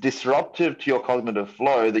that it's disruptive to your cognitive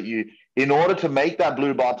flow that in order to make that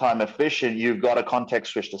blue bar time efficient, you've got to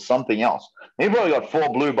context switch to something else. You've probably got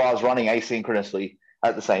 4 blue bars running asynchronously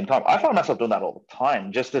at the same time. I find myself doing that all the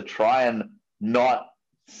time just to try and not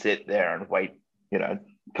sit there and wait,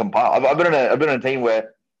 compile. I've been in a team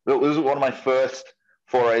where it was one of my first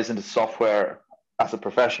forays into software as a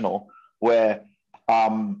professional, where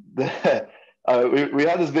we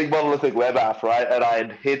had this big monolithic web app, right? And I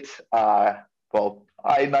had hit, I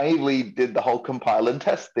naively did the whole compile and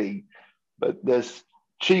test thing, but there's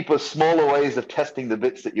cheaper, smaller ways of testing the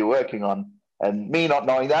bits that you're working on. And me not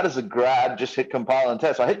knowing that as a grad, just hit compile and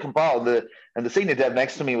test. So I hit compile, and the senior dev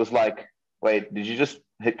next to me was like, "Wait, did you just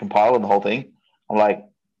hit compile on the whole thing?" I'm like,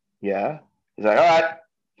 "Yeah." He's like, "All right,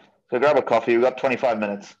 so grab a coffee. We've got 25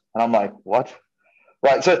 minutes." And I'm like, "What?"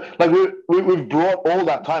 Right. So like we've brought all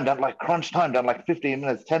that time down, like crunch time down, like 15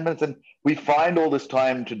 minutes, 10 minutes, and we find all this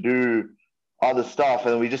time to do other stuff,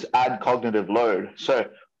 and we just add cognitive load. So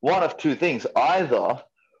one of two things: either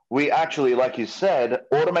we actually, like you said,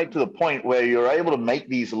 automate to the point where you're able to make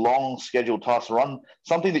these long scheduled tasks run,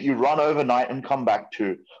 something that you run overnight and come back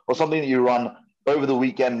to, or something that you run over the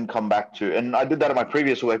weekend and come back to. And I did that at my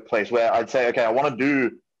previous workplace, where I'd say, okay, I want to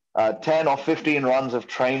do 10 or 15 runs of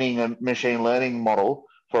training a machine learning model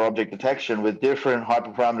for object detection with different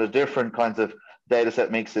hyperparameters, different kinds of data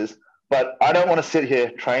set mixes. But I don't want to sit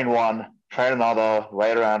here, train one, train another,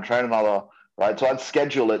 wait around, train another, right? So I'd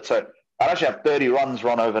schedule it. So I'd actually have 30 runs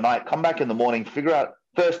run overnight, come back in the morning, figure out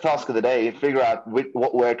first task of the day, figure out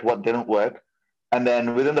what worked, what didn't work. And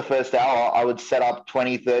then within the first hour, I would set up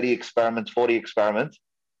 20, 30 experiments, 40 experiments.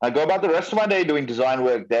 I go about the rest of my day doing design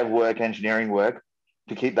work, dev work, engineering work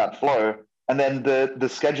to keep that flow. And then the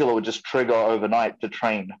scheduler would just trigger overnight to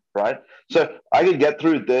train, right? So I could get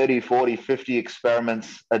through 30, 40, 50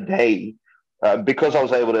 experiments a day because I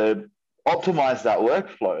was able to optimize that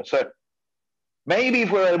workflow. So maybe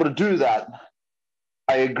if we're able to do that,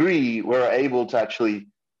 I agree, we're able to actually,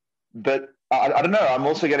 but I don't know. I'm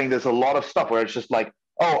also getting there's a lot of stuff where it's just like,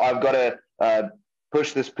 oh, I've got to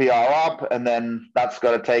push this PR up, and then that's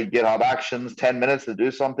got to take GitHub Actions 10 minutes to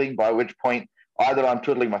do something, by which point either I'm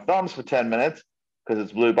twiddling my thumbs for 10 minutes because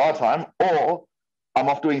it's blue bar time, or I'm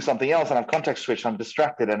off doing something else and I'm context switched, I'm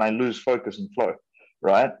distracted and I lose focus and flow,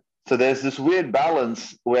 right? So there's this weird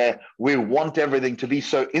balance where we want everything to be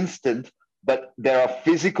so instant, but there are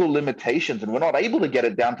physical limitations and we're not able to get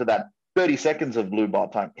it down to that 30 seconds of blue bar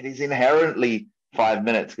time. It is inherently 5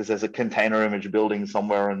 minutes because there's a container image building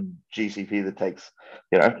somewhere on GCP that takes,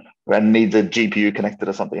 and needs a GPU connected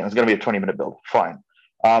or something. And it's going to be a 20-minute build. Fine.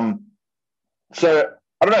 So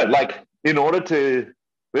I don't know, like in order to,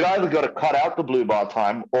 we've either got to cut out the blue bar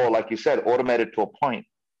time or, like you said, automate it to a point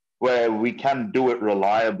where we can do it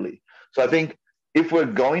reliably. So I think if we're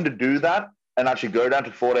going to do that and actually go down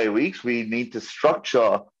to 4-day weeks, we need to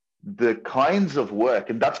structure the kinds of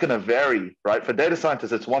work, and that's going to vary, right? For data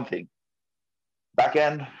scientists, it's one thing.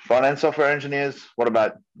 Back-end, front-end software engineers, what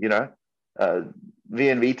about,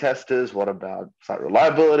 V&V testers? What about site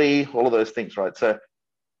reliability? All of those things, right? So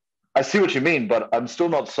I see what you mean, but I'm still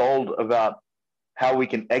not sold about how we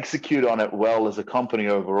can execute on it well as a company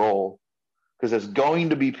overall, because there's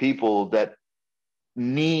going to be people that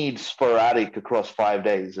need sporadic across 5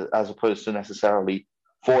 days as opposed to necessarily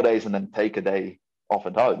 4 days and then take a day off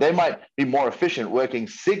entirely. They might be more efficient working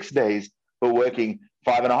 6 days, but working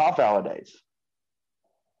 5.5-hour days,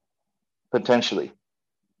 potentially.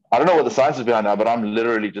 I don't know what the science is behind that, but I'm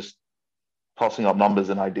literally just tossing up numbers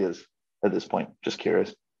and ideas at this point. Just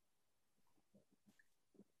curious.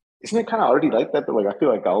 Isn't it kind of already like that? But like, I feel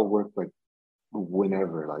like I'll work like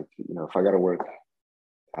whenever, like, if I got to work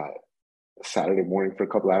Saturday morning for a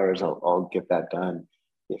couple hours, I'll get that done.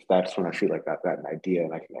 If that's when I feel like I've got an idea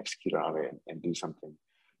and I can execute on it and do something.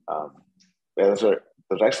 Yeah, those are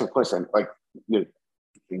excellent points. And like, the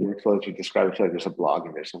workflow that you described, I feel like there's a blog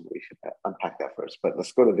in there somewhere. We should unpack that first. But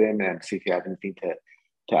let's go to Vin and see if you have anything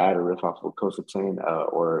to add or riff off of what Kosip's saying,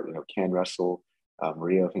 or Ken, Russell,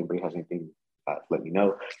 Maria, if anybody has anything, let me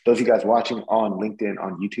know. Those of you guys watching on LinkedIn,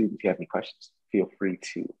 on YouTube, if you have any questions, feel free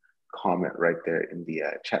to comment right there in the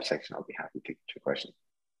chat section. I'll be happy to take your question.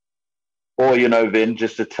 Or, Vin,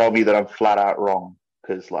 just to tell me that I'm flat out wrong,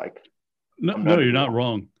 because no, you're not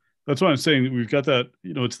wrong. That's why I'm saying we've got that,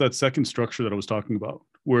 it's that second structure that I was talking about,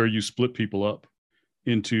 where you split people up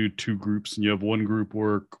into two groups, and you have one group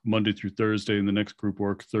work Monday through Thursday and the next group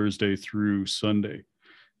work Thursday through Sunday.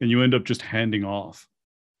 And you end up just handing off,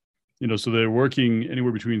 so they're working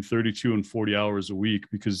anywhere between 32 and 40 hours a week,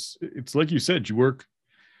 because it's like you said, you work,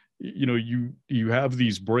 you have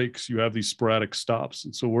these breaks, you have these sporadic stops.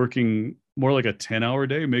 And so working more like a 10-hour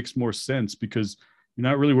day makes more sense, because you're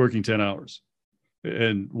not really working 10 hours.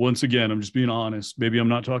 And once again, I'm just being honest. Maybe I'm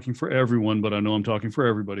not talking for everyone, but I know I'm talking for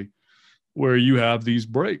everybody, where you have these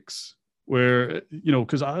breaks where,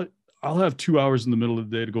 because I'll have 2 hours in the middle of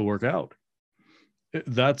the day to go work out.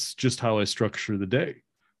 That's just how I structure the day,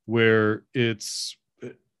 where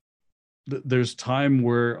there's time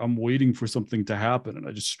where I'm waiting for something to happen and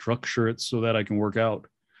I just structure it so that I can work out.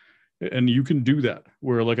 And you can do that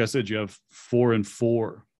where, like I said, you have 4 and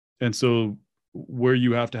 4. And so where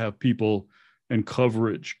you have to have people and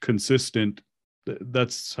coverage consistent,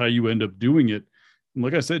 that's how you end up doing it. And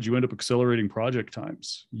like I said, you end up accelerating project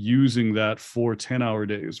times using that 4 10-hour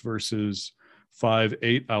days versus 5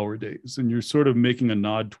 8-hour days. And you're sort of making a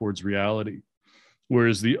nod towards reality.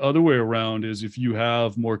 Whereas the other way around is if you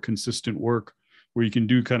have more consistent work where you can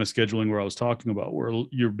do kind of scheduling where I was talking about, where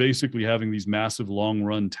you're basically having these massive long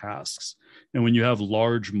run tasks. And when you have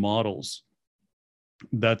large models,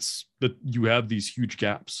 that's that you have these huge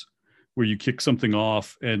gaps where you kick something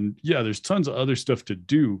off, and yeah, there's tons of other stuff to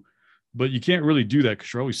do, but you can't really do that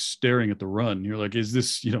because you're always staring at the run. You're like, is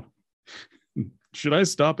this, should I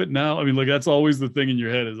stop it now? I mean, like, that's always the thing in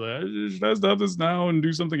your head is like, should I stop this now and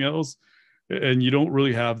do something else? And you don't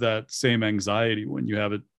really have that same anxiety when you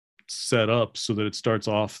have it set up so that it starts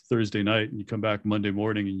off Thursday night and you come back Monday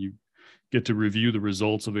morning and you get to review the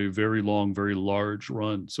results of a very long, very large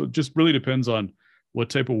run. So it just really depends on what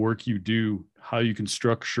type of work you do, how you can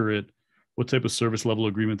structure it, what type of service level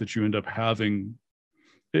agreement that you end up having.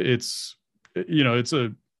 It's, you know, it's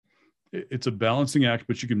a balancing act,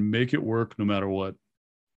 but you can make it work no matter what.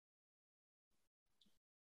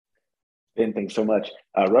 Ben, thanks so much.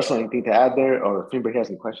 Russell, anything to add there? Or if anybody has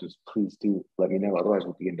any questions, please do let me know. Otherwise,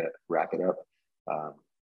 we'll begin to wrap it up. I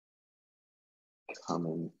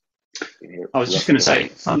was just going to say,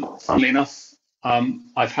 funnily enough,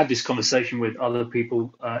 I've had this conversation with other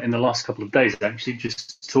people in the last couple of days, actually,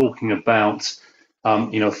 just talking about,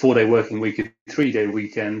 you know, a 4-day working week, a 3-day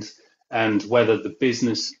weekend, and whether the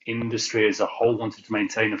business industry as a whole wanted to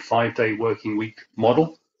maintain a 5-day working week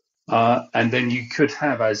model. And then you could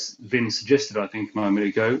have, as Vin suggested, I think a moment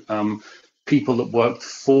ago, people that worked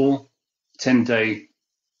 4 10-day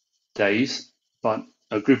days, but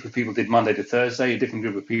a group of people did Monday to Thursday, a different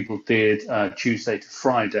group of people did Tuesday to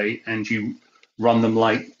Friday, and you run them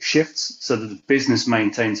like shifts so that the business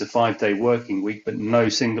maintains a 5-day working week, but no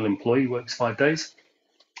single employee works 5 days.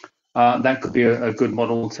 That could be a good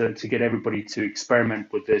model to get everybody to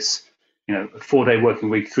experiment with this, you know, a 4-day working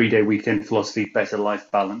week, 3-day weekend philosophy, better life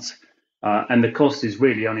balance. And the cost is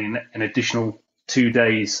really only an additional 2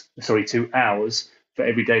 hours for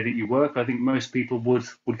every day that you work. I think most people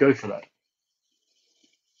would go for that.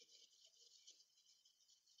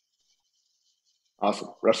 Awesome.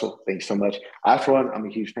 Russell, thanks so much. I, for one, I'm a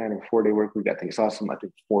huge fan of 4-day work week. I think it's awesome. I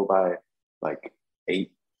think 4 by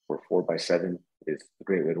 8 or 4 by 7 is a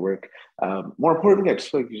great way to work. More importantly, I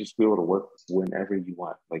just feel like you just be able to work whenever you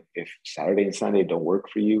want. Like if Saturday and Sunday don't work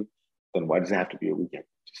for you, then why does it have to be a weekend?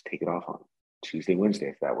 Just take it off on Tuesday, Wednesday,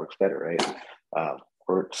 if that works better, right?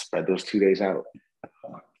 Or spread those 2 days out.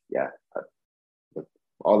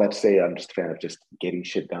 All that to say, I'm just a fan of just getting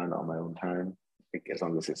shit done on my own time. Like, as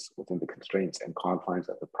long as it's within the constraints and confines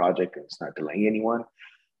of the project and it's not delaying anyone,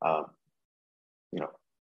 you know,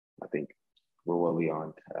 I think we're well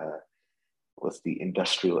beyond what's the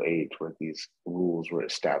industrial age where these rules were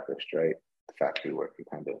established, right? The factory worker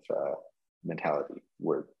kind of mentality.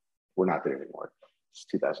 We're not there anymore. It's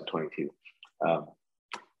 2022. All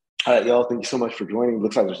right, y'all, thank you so much for joining.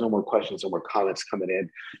 Looks like there's no more questions, no more comments coming in.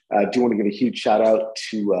 I do want to give a huge shout out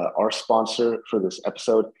to our sponsor for this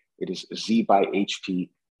episode. It is Z by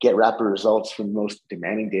HP. Get rapid results from the most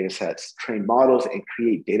demanding data sets, train models, and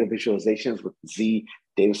create data visualizations with Z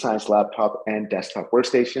data science laptop and desktop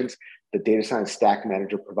workstations. The Data Science Stack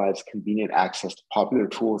Manager provides convenient access to popular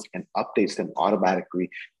tools and updates them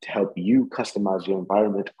automatically to help you customize your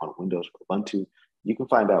environment on Windows or Ubuntu. You can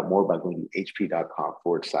find out more by going to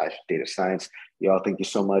hp.com/data science. Y'all, thank you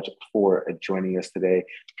so much for joining us today.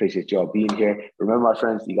 Appreciate y'all being here. Remember, my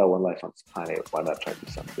friends, you got one life on this planet. Why not try to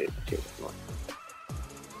do something big? Cheers, everyone.